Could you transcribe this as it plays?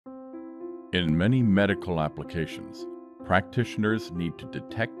In many medical applications, practitioners need to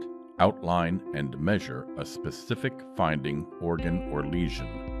detect, outline, and measure a specific finding, organ, or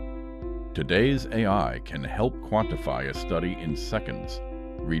lesion. Today's AI can help quantify a study in seconds,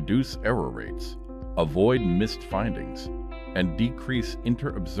 reduce error rates, avoid missed findings, and decrease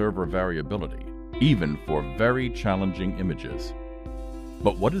inter-observer variability, even for very challenging images.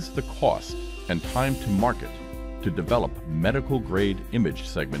 But what is the cost and time to market to develop medical-grade image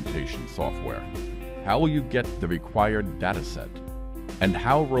segmentation software? How will you get the required dataset? And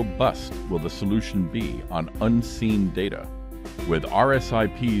how robust will the solution be on unseen data? With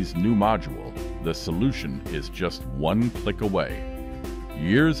RSIP's new module, the solution is just one click away.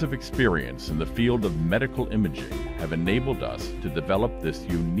 Years of experience in the field of medical imaging have enabled us to develop this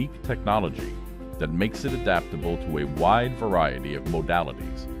unique technology that makes it adaptable to a wide variety of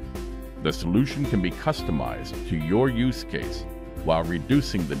modalities. The solution can be customized to your use case while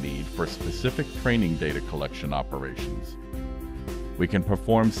reducing the need for specific training data collection operations. We can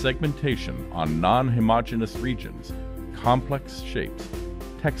perform segmentation on non-homogeneous regions, complex shapes,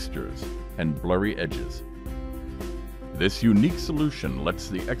 textures, and blurry edges. This unique solution lets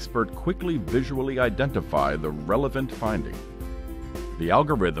the expert quickly visually identify the relevant finding. The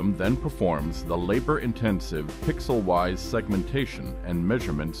algorithm then performs the labor-intensive pixel-wise segmentation and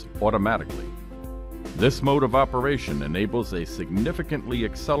measurements automatically. This mode of operation enables a significantly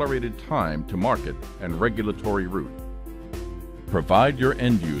accelerated time to market and regulatory route. Provide your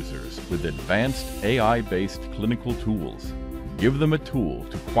end users with advanced AI-based clinical tools. Give them a tool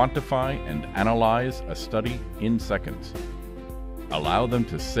to quantify and analyze a study in seconds. Allow them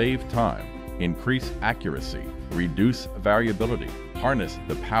to save time, increase accuracy, reduce variability, harness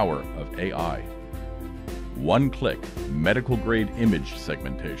the power of AI. One-click medical-grade image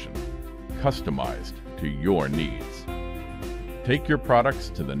segmentation, customized to your needs. Take your products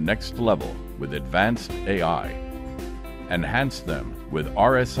to the next level with advanced AI. Enhance them with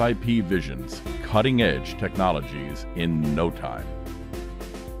RSIP Vision's cutting-edge technologies in no time.